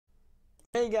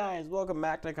Hey guys, welcome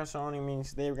back to Kasani Means.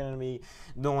 Today we're going to be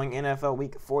doing NFL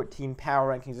Week 14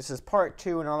 Power Rankings. This is part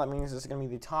 2, and all that means is going to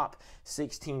be the top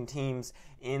 16 teams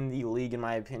in the league, in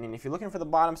my opinion. If you're looking for the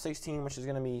bottom 16, which is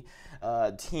going to be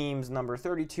teams number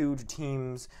 32 to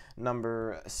teams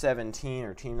number 17,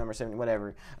 or team number 70,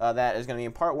 whatever, that is going to be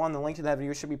in part 1. The link to that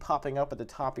video should be popping up at the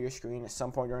top of your screen at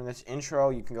some point during this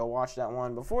intro. You can go watch that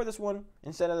one before this one,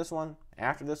 instead of this one,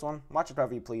 after this one. Watch it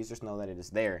however you please, just know that it is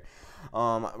there.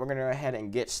 We're going to go ahead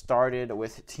and get started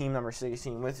with team number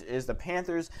 16, which is the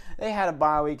Panthers. They had a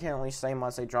bye week, can't really say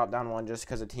much. They dropped down one just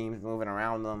because the team's moving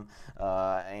around them,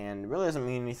 and really doesn't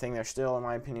mean anything. They're still, in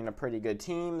my opinion, a pretty good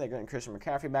team. They're getting Christian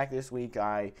McCaffrey back this week.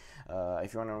 If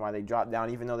you're wondering why they dropped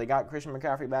down, even though they got Christian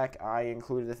McCaffrey back, I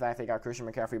included the fact they got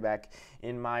Christian McCaffrey back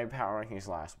in my power rankings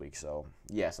last week. So,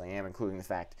 yes, I am including the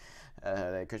fact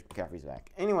that Christian McCaffrey's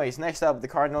back. Anyways, next up, the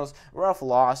Cardinals. Rough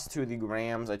loss to the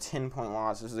Rams, a 10-point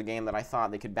loss. This is a game that I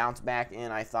thought they could bounce back in.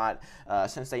 I thought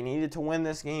since they needed to win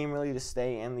this game really to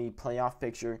stay in the playoff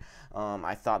picture,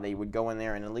 I thought they would go in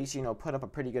there and at least, put up a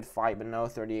pretty good fight, but no,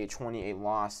 38-28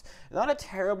 loss. Not a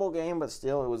terrible game, but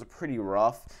still, it was pretty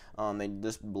rough. They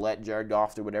just let Jared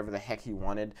Goff do whatever the heck he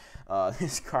wanted.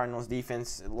 This Cardinals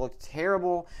defense looked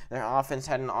terrible. Their offense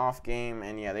had an off game,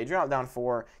 and yeah, they dropped down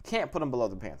 4. Can't put them below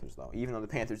the Panthers, though, even though the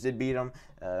Panthers did beat them.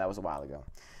 That was a while ago.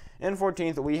 In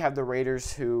 14th, we have the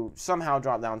Raiders, who somehow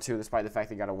dropped down 2, despite the fact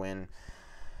they got a win.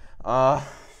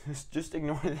 Just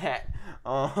ignore that.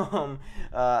 Oh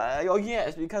yeah,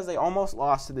 it's because they almost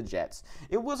lost to the Jets.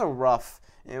 It was a rough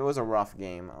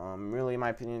game. Really, in my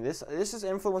opinion, this is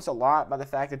influenced a lot by the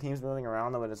fact that teams moving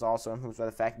around, though, but it's also influenced by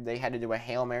the fact that they had to do a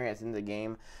Hail Mary at the end of the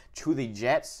game to the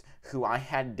Jets, who I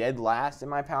had dead last in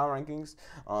my power rankings.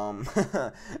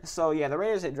 So yeah, the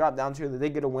Raiders had dropped down 2. They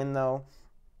did get a win, though.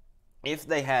 If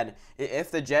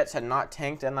the Jets had not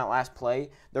tanked in that last play,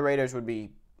 the Raiders would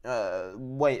be the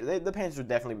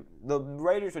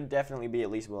Raiders would definitely be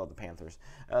at least below the Panthers.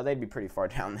 They'd be pretty far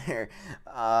down there.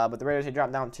 But the Raiders had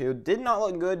dropped down 2. Did not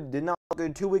look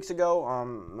good 2 weeks ago,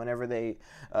 whenever they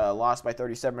lost by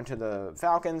 37 to the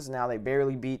Falcons. Now they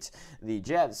barely beat the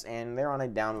Jets, and they're on a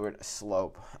downward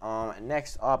slope.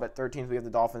 Next up at 13th, we have the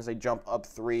Dolphins. They jump up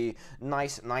 3.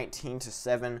 Nice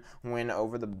 19-7 win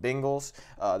over the Bengals.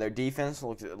 Their defense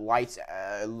looked lights.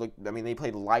 They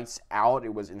played lights out.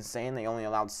 It was insane. They only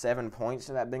allowed 7 points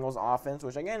to that Bengals offense,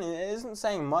 which again isn't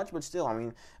saying much, but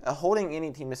still, holding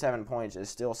any team to 7 points is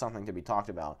still something to be talked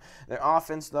about. Their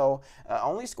offense, though,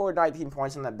 only scored 19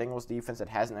 points in that Bengals defense that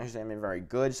hasn't actually been very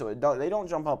good, so they don't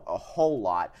jump up a whole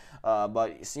lot.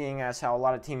 But seeing as how a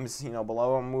lot of teams,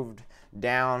 below them moved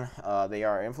down, they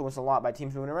are influenced a lot by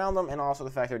teams moving around them, and also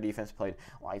the fact their defense played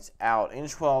lights out. In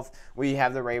 12th, we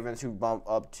have the Ravens, who bump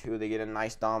up 2. They get a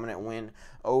nice dominant win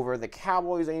over the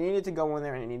Cowboys. They needed to go in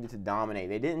there and they needed to dominate.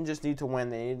 They didn't just need to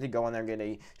win. They needed to go in there and get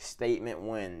a statement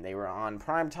win. They were on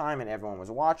prime time and everyone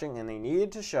was watching, and they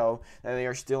needed to show that they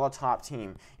are still a top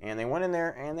team. And they went in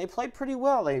there and they played pretty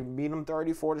well. They beat them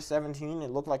 34-17. It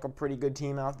looked like a pretty good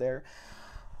team out there.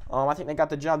 I think they got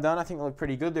the job done. I think they looked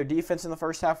pretty good. Their defense in the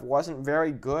first half wasn't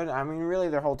very good. Really,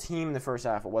 their whole team in the first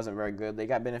half wasn't very good. They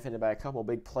got benefited by a couple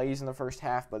big plays in the first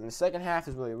half, but in the second half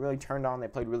is really turned on. They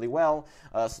played really well.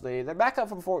 So they're back up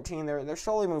from 14. They're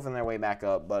slowly moving their way back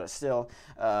up, but still,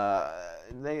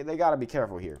 they got to be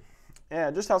careful here. Yeah,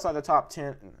 just outside the top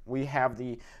 10, we have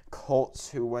the Colts,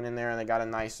 who went in there and they got a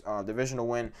nice divisional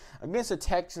win against the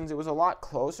Texans. It was a lot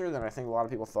closer than I think a lot of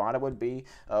people thought it would be,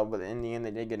 but in the end,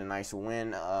 they did get a nice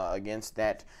win against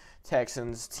that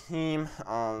Texans team.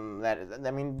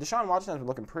 Deshaun Watson has been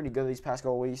looking pretty good these past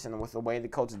couple weeks, and with the way the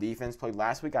Colts defense played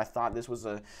last week, I thought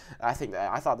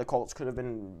the Colts could have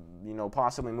been,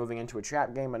 possibly moving into a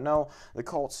trap game, but no, the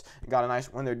Colts got a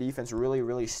nice win. Their defense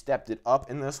really stepped it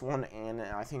up in this one, and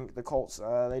I think the Colts,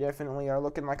 they definitely are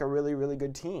looking like a really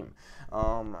good team.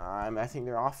 I think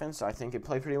their offense, I think it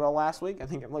played pretty well last week. I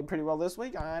think it played pretty well this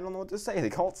week. I don't know what to say. The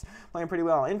Colts playing pretty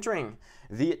well. Entering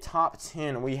the top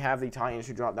 10, we have the Titans,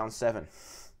 who dropped down 7.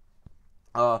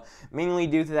 Mainly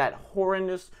due to that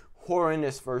horrendous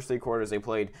first 3 quarters they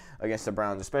played against the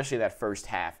Browns, especially that first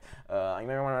half. I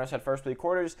remember when I said first 3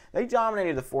 quarters, they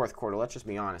dominated the fourth quarter. Let's just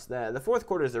be honest. The fourth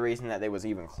quarter is the reason that they was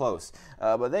even close.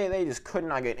 But they just could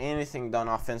not get anything done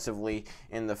offensively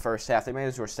in the first half. They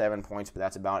managed to score 7 points, but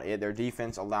that's about it. Their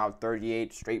defense allowed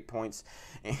 38 straight points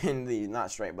in the, not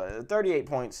straight, but 38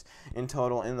 points in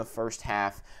total in the first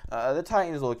half. The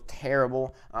Titans looked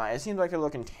terrible. It seems like they're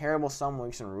looking terrible some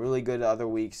weeks and really good other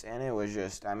weeks, and it was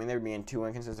just, they were being too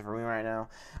inconsistent for for me right now.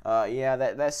 Yeah,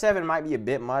 that 7 might be a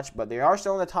bit much, but they are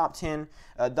still in the top 10.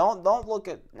 Don't look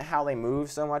at how they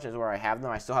move so much as where I have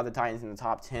them. I still have the Titans in the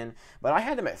top 10, but I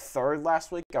had them at 3rd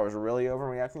last week. I was really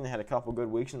overreacting. They had a couple good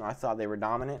weeks, and I thought they were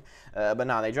dominant. But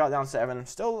no, they dropped down 7.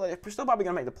 Still probably going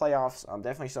to make the playoffs.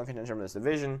 Definitely still in contention for this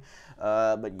division.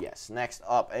 But yes, next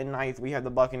up in 9th, we have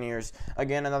the Buccaneers.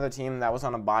 Again, another team that was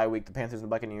on a bye week. The Panthers and the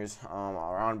Buccaneers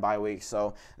are on bye week,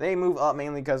 so they move up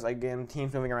mainly because, again,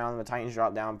 teams moving around, and the Titans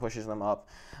drop down, pushes them up.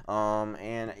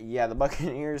 And yeah, the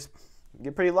Buccaneers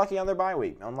get pretty lucky on their bye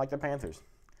week, unlike the Panthers.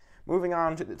 Moving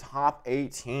on to the top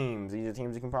 8 teams. These are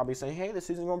teams you can probably say, hey, the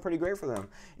season's going pretty great for them.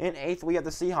 In 8th, we have the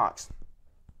Seahawks.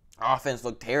 Offense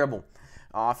looked terrible.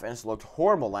 Offense looked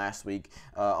horrible last week,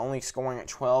 only scoring at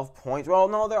 12 points. Well,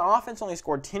 no, their offense only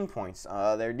scored 10 points.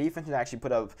 Their defense actually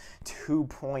put up 2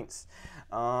 points.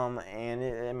 And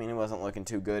it wasn't looking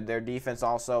too good. Their defense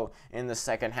also in the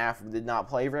second half did not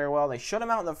play very well. They shut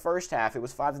them out in the first half. It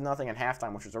was 5-0 at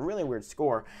halftime, which was a really weird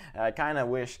score. I kind of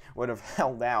wish would have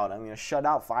held out. I mean, a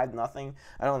shutout 5-0.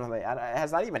 I don't know.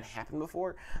 Has that even happened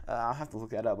before? I'll have to look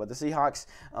that up. But the Seahawks,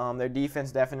 their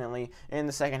defense definitely in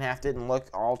the second half didn't look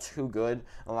all too good,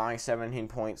 allowing 17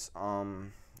 points.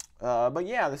 But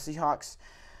yeah, the Seahawks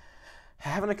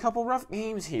having a couple rough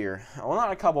games here. Well,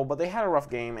 not a couple, but they had a rough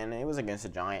game, and it was against the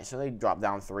Giants, so they dropped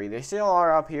down 3. They still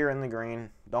are up here in the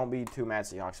green. Don't be too mad,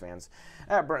 Seahawks fans.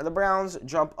 The Browns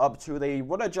jump up 2. They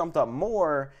would have jumped up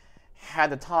more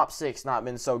had the top 6 not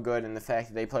been so good, in the fact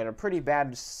that they played a pretty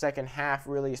bad second half,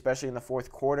 really, especially in the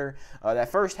fourth quarter.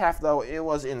 That first half, though, it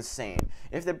was insane.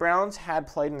 If the Browns had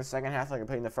played in the second half like they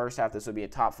played in the first half, this would be a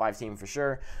top 5 team for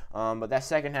sure. But that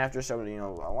second half just showed, a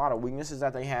lot of weaknesses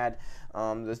that they had.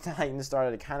 The Titans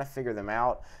started to kind of figure them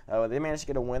out. They managed to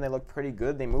get a win. They looked pretty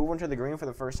good. They moved into the green for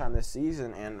the first time this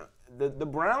season, and the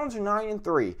Browns are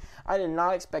 9-3. I did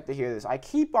not expect to hear this. I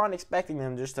keep on expecting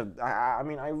them just to.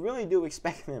 I really do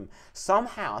expect them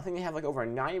somehow. I think they have like over a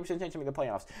 90% chance to make the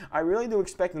playoffs. I really do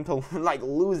expect them to like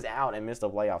lose out and miss the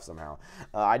playoffs somehow.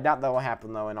 I doubt that will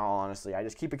happen though. In all honesty, I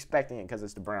just keep expecting it because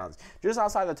it's the Browns. Just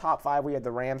outside the top 5, we have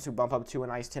the Rams, who bump up to a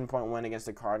nice 10-point win against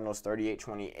the Cardinals,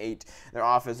 38-28. Their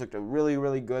offense looked really,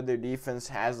 really good. Their defense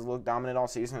has looked dominant all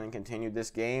season and continued this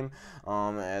game.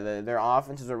 Their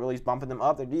offenses are really bumping them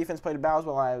up. Their defense played about as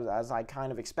well as I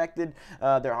kind of expected.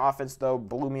 Their offense, though,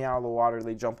 blew me out of the water.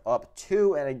 They jumped up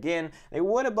 2, and again, they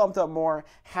would have bumped up more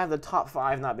had the top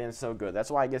 5 not been so good.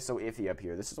 That's why I get so iffy up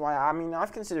here. This is why,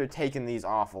 I've considered taking these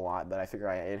off a lot, but I figure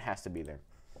it has to be there.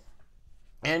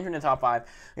 And in the top 5,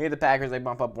 we have the Packers. They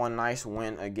bump up one nice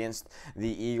win against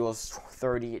the Eagles,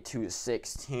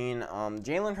 30-16.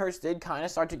 Jalen Hurts did kind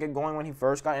of start to get going when he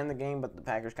first got in the game, but the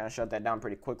Packers kind of shut that down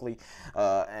pretty quickly.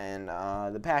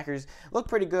 The Packers look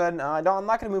pretty good. I'm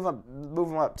not going to move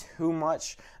them up too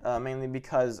much, mainly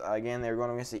because, again, they're going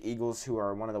against the Eagles, who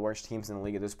are one of the worst teams in the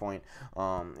league at this point.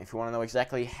 If you want to know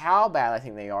exactly how bad I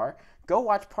think they are, go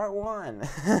watch part 1.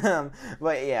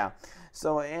 But yeah.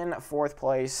 So in 4th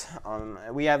place,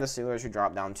 we have the Steelers, who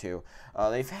dropped down 2.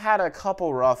 They've had a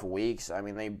couple rough weeks.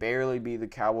 They barely beat the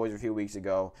Cowboys a few weeks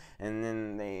ago, and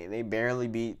then they barely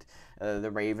beat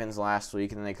the Ravens last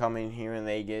week, and then they come in here and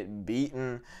they get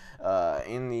beaten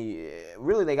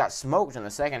really they got smoked in the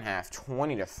second half,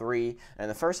 20-3, and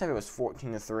the first half it was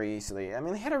 14-3. So they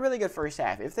had a really good first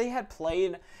half. If they had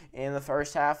played in the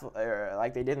first half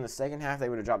like they did in the second half, they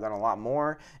would have dropped down a lot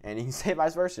more. And you can say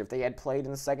vice versa. If they had played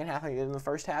in the second half like they did in the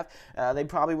first half, they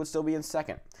probably would still be in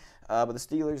second. But the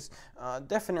Steelers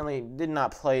definitely did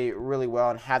not play really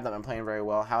well and have not been playing very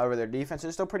well. However, their defense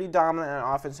is still pretty dominant, and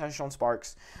offense has shown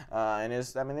sparks. They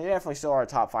definitely still are a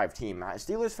top 5 team.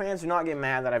 Steelers fans, do not get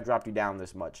mad that I've dropped you down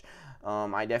this much.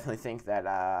 I definitely think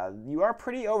that you are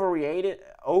pretty overrated.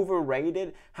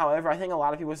 However, I think a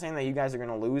lot of people saying that you guys are going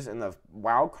to lose in the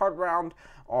wild card round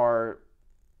are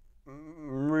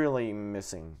really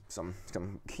missing some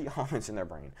key elements in their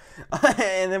brain.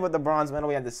 And then with the bronze medal,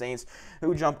 we had the Saints,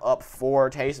 who jump up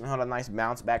 4. Taysom had a nice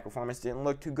bounce back performance. Didn't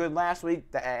look too good last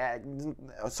week.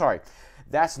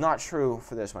 That's not true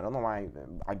for this one. I don't know why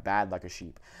I bad like a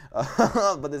sheep.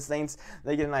 But the Saints,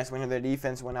 they get a nice win. Their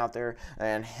defense went out there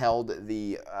and held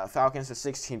the Falcons to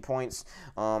 16 points.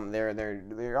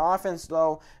 Their offense,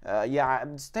 though,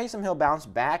 Taysom Hill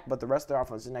bounced back, but the rest of their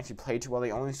offense didn't actually play too well.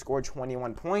 They only scored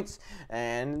 21 points.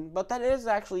 but that is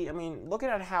actually, I mean, looking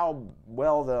at how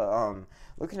well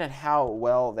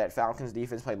that Falcons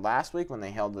defense played last week when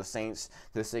they held the Saints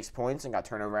to 6 points and got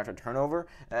turnover after turnover,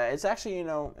 it's actually,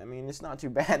 I mean, it's not too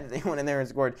bad that they went in there and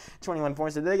scored 21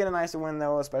 points. They did get a nice win,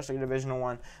 though, especially Divisional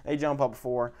one. They jump up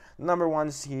for number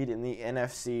 1 seed in the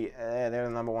NFC. They're the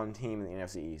number 1 team in the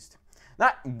NFC East.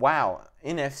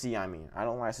 NFC, I mean. I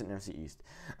don't know why I said NFC East.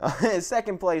 In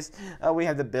second place, we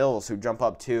have the Bills, who jump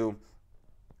up to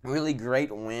really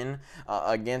great win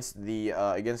against the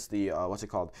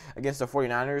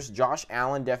 49ers. Josh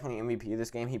Allen, definitely MVP of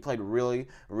this game. He played really,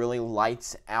 really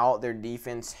lights out. Their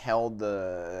defense held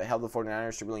the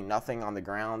 49ers to really nothing on the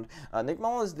ground. Nick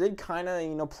Mullins did kind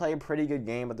of play a pretty good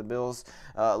game, but the Bills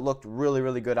looked really,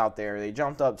 really good out there. They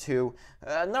jumped up to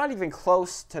not even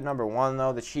close to number 1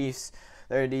 though. The Chiefs,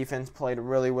 their defense played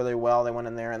really, really well. They went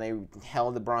in there and they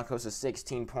held the Broncos to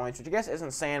 16 points, which I guess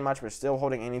isn't saying much, but still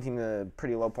holding anything to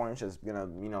pretty low points is going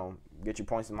to, get you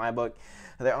points in my book.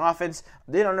 Their offense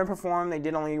did underperform. They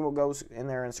did only go in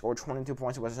there and score 22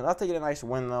 points. It was enough to get a nice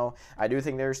win, though. I do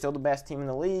think they're still the best team in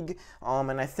the league,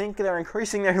 and I think they're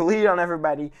increasing their lead on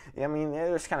everybody. I mean,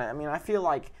 I feel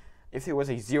like if it was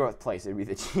a 0th place, it would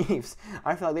be the Chiefs.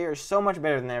 I feel like they are so much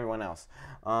better than everyone else.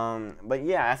 But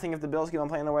yeah, I think if the Bills keep on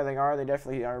playing the way they are, they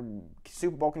definitely are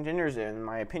Super Bowl contenders, in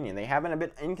my opinion. They have been a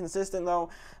bit inconsistent, though,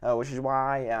 which is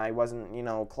why I wasn't,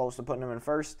 close to putting them in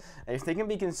first. If they can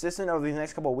be consistent over these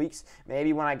next couple of weeks,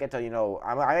 maybe when I get to,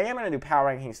 I am going to do power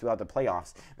rankings throughout the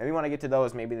playoffs. Maybe when I get to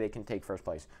those, maybe they can take first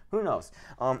place. Who knows?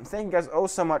 Thank you guys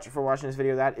so much for watching this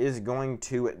video. That is going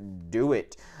to do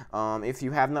it. If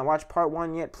you have not watched part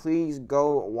 1 yet, please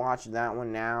go watch that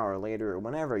one now or later or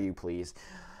whenever you please.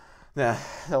 The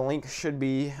link should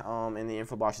be in the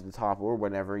info box at the top or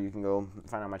whatever. You can go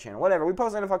find out my channel. Whatever. We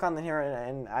post NFL content here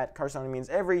and at Carsoni Means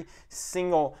every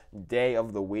single day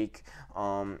of the week.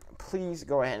 Please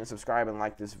go ahead and subscribe and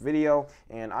like this video.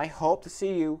 And I hope to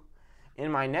see you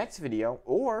in my next video.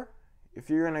 Or if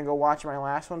you're going to go watch my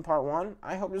last one, part 1,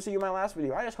 I hope to see you in my last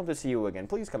video. I just hope to see you again.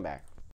 Please come back.